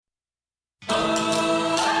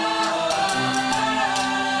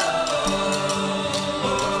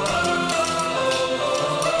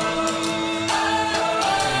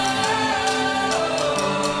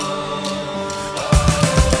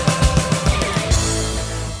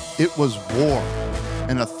It was war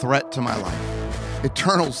and a threat to my life,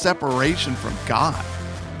 eternal separation from God.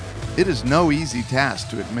 It is no easy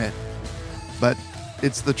task to admit, but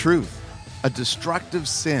it's the truth. A destructive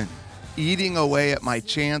sin eating away at my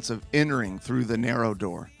chance of entering through the narrow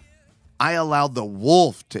door. I allowed the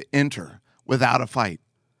wolf to enter without a fight.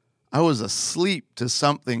 I was asleep to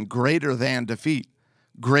something greater than defeat,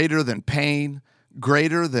 greater than pain,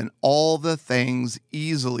 greater than all the things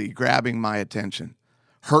easily grabbing my attention.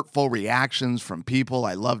 Hurtful reactions from people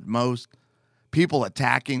I loved most, people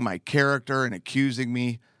attacking my character and accusing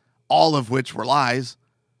me, all of which were lies.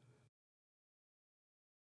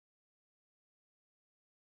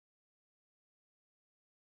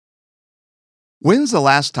 When's the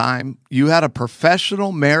last time you had a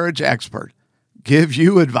professional marriage expert give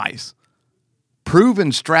you advice,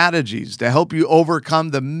 proven strategies to help you overcome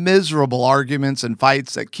the miserable arguments and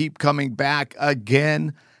fights that keep coming back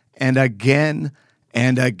again and again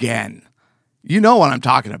and again? You know what I'm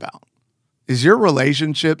talking about. Is your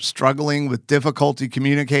relationship struggling with difficulty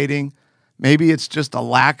communicating? Maybe it's just a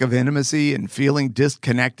lack of intimacy and feeling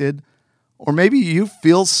disconnected. Or maybe you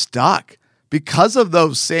feel stuck because of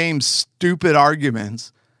those same stupid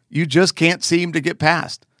arguments you just can't seem to get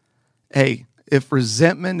past. Hey, if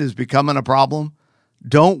resentment is becoming a problem,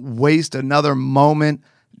 don't waste another moment.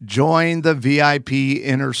 Join the VIP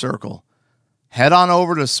Inner Circle. Head on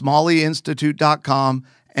over to smalleyinstitute.com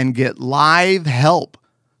and get live help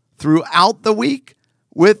throughout the week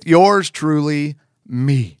with yours truly,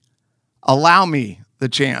 me. Allow me the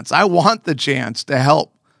chance. I want the chance to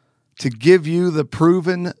help, to give you the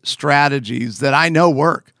proven strategies that I know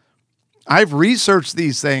work. I've researched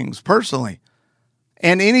these things personally,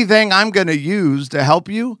 and anything I'm going to use to help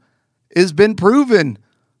you has been proven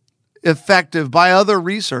effective by other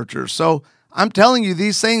researchers. So I'm telling you,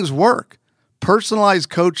 these things work. Personalized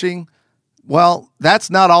coaching, well,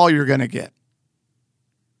 that's not all you're going to get.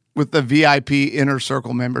 With the VIP Inner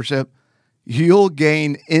Circle membership, you'll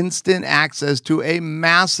gain instant access to a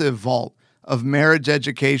massive vault of marriage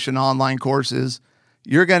education online courses.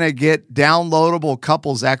 You're going to get downloadable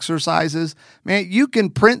couples exercises. Man, you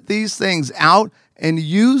can print these things out and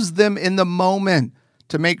use them in the moment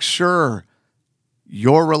to make sure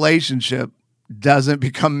your relationship doesn't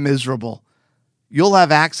become miserable. You'll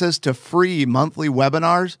have access to free monthly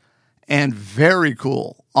webinars and very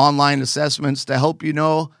cool online assessments to help you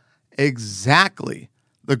know exactly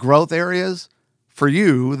the growth areas for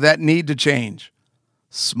you that need to change.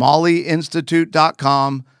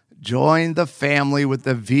 smalleyinstitute.com. Join the family with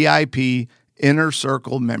the VIP Inner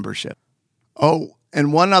Circle membership. Oh,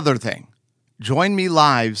 and one other thing. Join me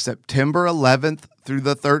live September 11th through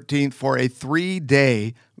the 13th for a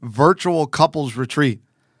 3-day virtual couples retreat.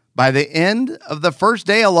 By the end of the first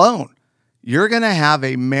day alone, you're going to have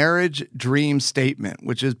a marriage dream statement,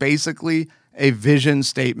 which is basically a vision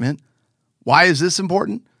statement. Why is this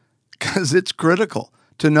important? Because it's critical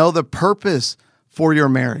to know the purpose for your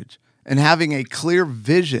marriage and having a clear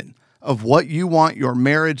vision of what you want your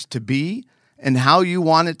marriage to be and how you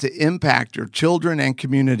want it to impact your children and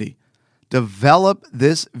community. Develop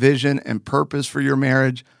this vision and purpose for your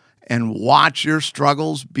marriage and watch your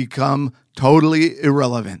struggles become totally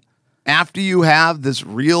irrelevant. After you have this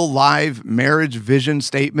real live marriage vision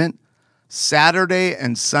statement, Saturday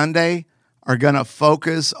and Sunday are going to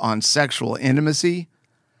focus on sexual intimacy,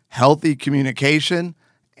 healthy communication,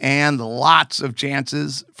 and lots of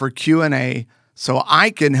chances for Q&A so I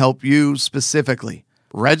can help you specifically.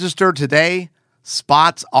 Register today.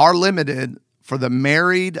 Spots are limited for the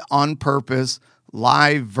Married on Purpose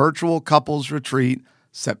live virtual couples retreat,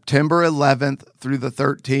 September 11th through the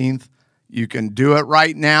 13th. You can do it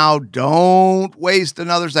right now. Don't waste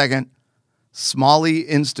another second.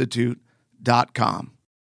 smalleyinstitute.com.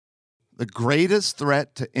 The greatest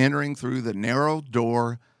threat to entering through the narrow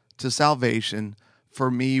door to salvation for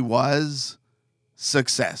me was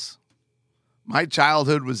success. My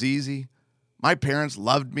childhood was easy. My parents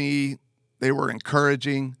loved me. They were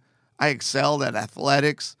encouraging. I excelled at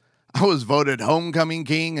athletics. I was voted homecoming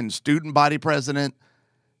king and student body president.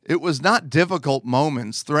 It was not difficult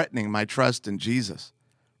moments threatening my trust in Jesus.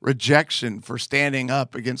 Rejection for standing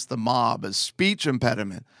up against the mob, a speech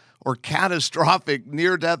impediment, or catastrophic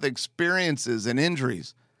near-death experiences and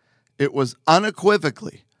injuries. It was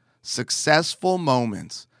unequivocally successful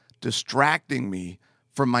moments distracting me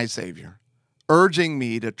from my Savior, urging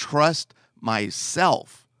me to trust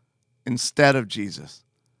myself instead of Jesus.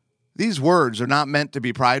 These words are not meant to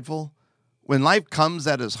be prideful. When life comes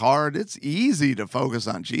at us hard, it's easy to focus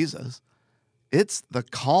on Jesus. It's the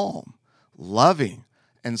calm, loving,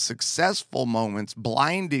 and successful moments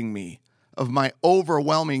blinding me of my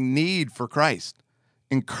overwhelming need for Christ.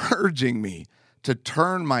 encouraging me to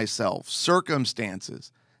turn myself,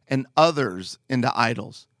 circumstances, and others into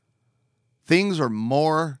idols. Things are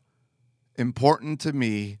more important to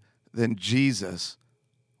me than Jesus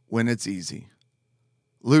when it's easy.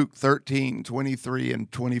 Luke 13:23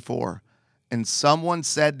 and 24. And someone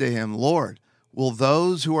said to him, Lord, will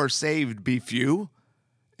those who are saved be few?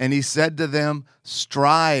 And he said to them,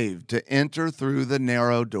 strive to enter through the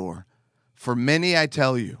narrow door. For many, I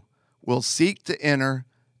tell you, will seek to enter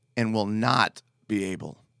and will not be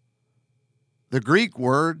able. The Greek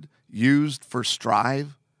word used for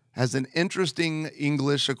strive has an interesting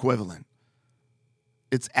English equivalent.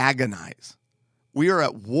 It's agonize. We are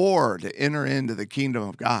at war to enter into the kingdom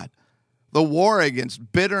of God. The war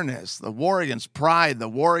against bitterness, the war against pride, the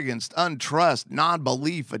war against untrust,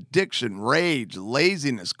 non-belief, addiction, rage,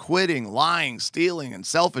 laziness, quitting, lying, stealing, and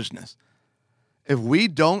selfishness. If we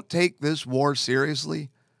don't take this war seriously,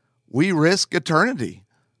 we risk eternity.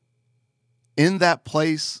 In that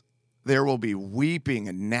place, there will be weeping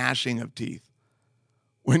and gnashing of teeth.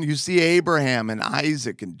 When you see Abraham and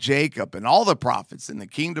Isaac and Jacob and all the prophets in the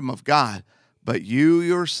kingdom of God, but you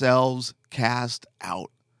yourselves cast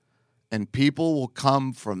out, and people will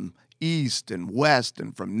come from east and west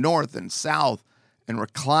and from north and south and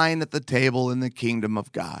recline at the table in the kingdom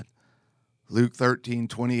of God. Luke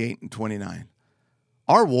 13:28 and 29.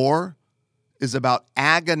 Our war is about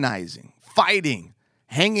agonizing, fighting,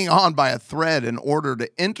 hanging on by a thread in order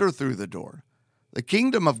to enter through the door. The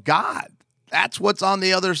kingdom of God, that's what's on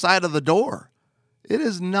the other side of the door. It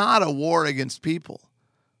is not a war against people,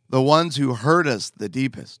 the ones who hurt us the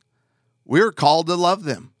deepest. We're called to love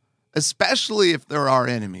them, especially if they're our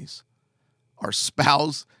enemies. Our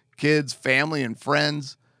spouse, kids, family, and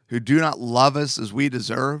friends who do not love us as we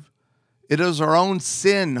deserve. It is our own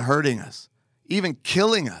sin hurting us, even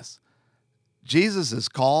killing us. Jesus'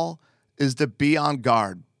 call is to be on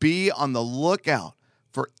guard, be on the lookout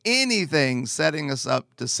for anything setting us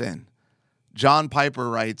up to sin. John Piper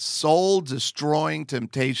writes, soul-destroying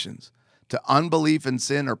temptations to unbelief and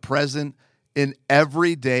sin are present in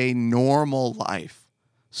everyday normal life.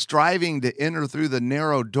 Striving to enter through the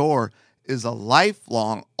narrow door is a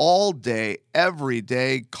lifelong, all-day,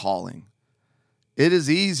 everyday calling. It is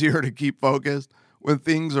easier to keep focused when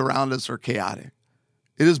things around us are chaotic.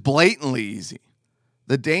 It is blatantly easy.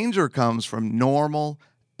 The danger comes from normal,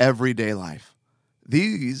 everyday life.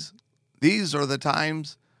 These are the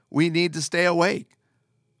times we need to stay awake.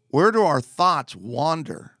 Where do our thoughts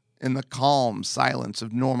wander in the calm silence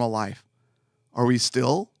of normal life? Are we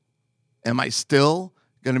still? Am I still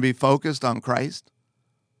going to be focused on Christ?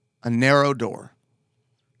 A narrow door.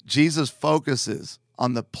 Jesus focuses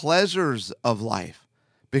on the pleasures of life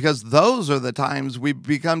because those are the times we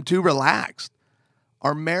become too relaxed.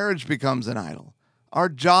 Our marriage becomes an idol. Our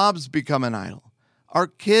jobs become an idol. Our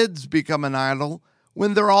kids become an idol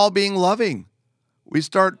when they're all being loving. We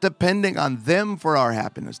start depending on them for our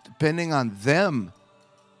happiness, depending on them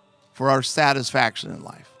for our satisfaction in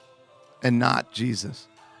life, and not Jesus.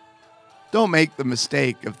 Don't make the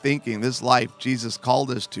mistake of thinking this life Jesus called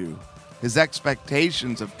us to, his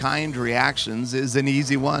expectations of kind reactions, is an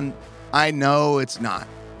easy one. I know it's not.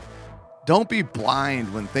 Don't be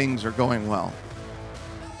blind when things are going well.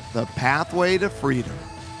 The pathway to freedom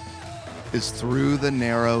is through the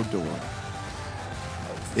narrow door.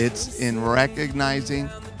 It's in recognizing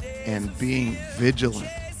and being vigilant,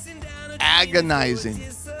 agonizing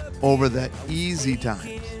over the easy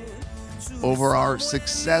times, over our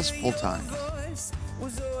successful times.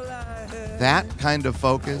 That kind of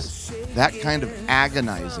focus, that kind of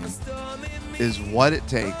agonizing is what it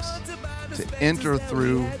takes to enter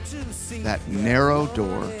through that narrow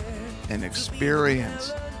door and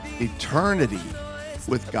experience eternity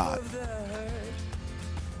with God.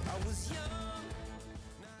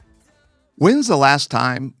 When's the last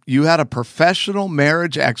time you had a professional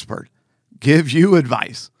marriage expert give you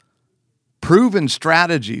advice, proven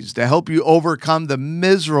strategies to help you overcome the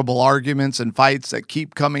miserable arguments and fights that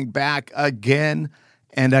keep coming back again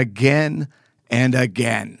and again and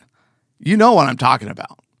again? You know what I'm talking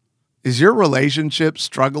about. Is your relationship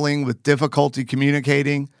struggling with difficulty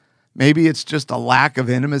communicating? Maybe it's just a lack of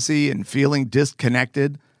intimacy and feeling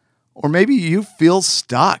disconnected. Or maybe you feel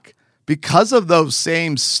stuck because of those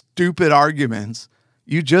same stupid arguments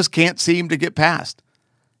you just can't seem to get past.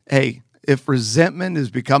 Hey, if resentment is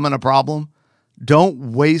becoming a problem,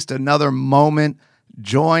 don't waste another moment.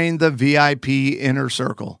 Join the VIP Inner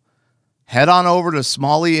Circle. Head on over to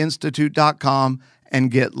smalleyinstitute.com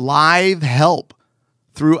and get live help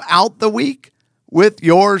throughout the week with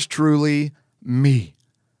yours truly, me.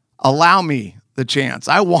 Allow me the chance.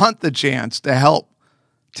 I want the chance to help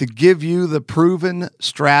to give you the proven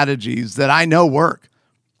strategies that I know work.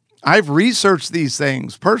 I've researched these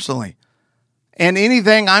things personally, and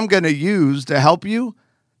anything I'm going to use to help you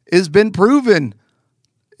has been proven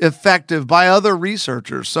effective by other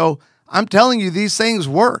researchers. So I'm telling you, these things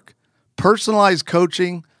work. Personalized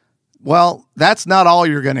coaching, well, that's not all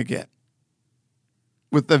you're going to get.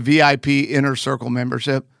 With the VIP Inner Circle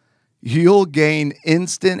membership, you'll gain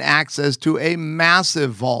instant access to a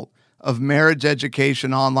massive vault of marriage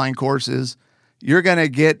education online courses. You're going to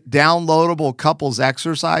get downloadable couples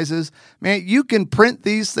exercises. Man, you can print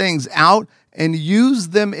these things out and use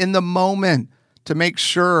them in the moment to make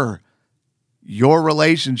sure your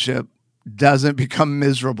relationship doesn't become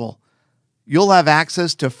miserable. You'll have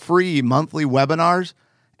access to free monthly webinars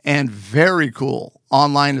and very cool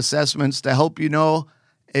online assessments to help you know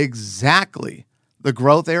exactly the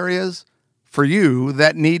growth areas for you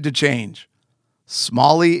that need to change.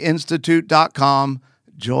 SmalleyInstitute.com.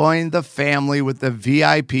 Join the family with the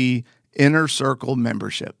VIP Inner Circle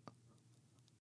membership.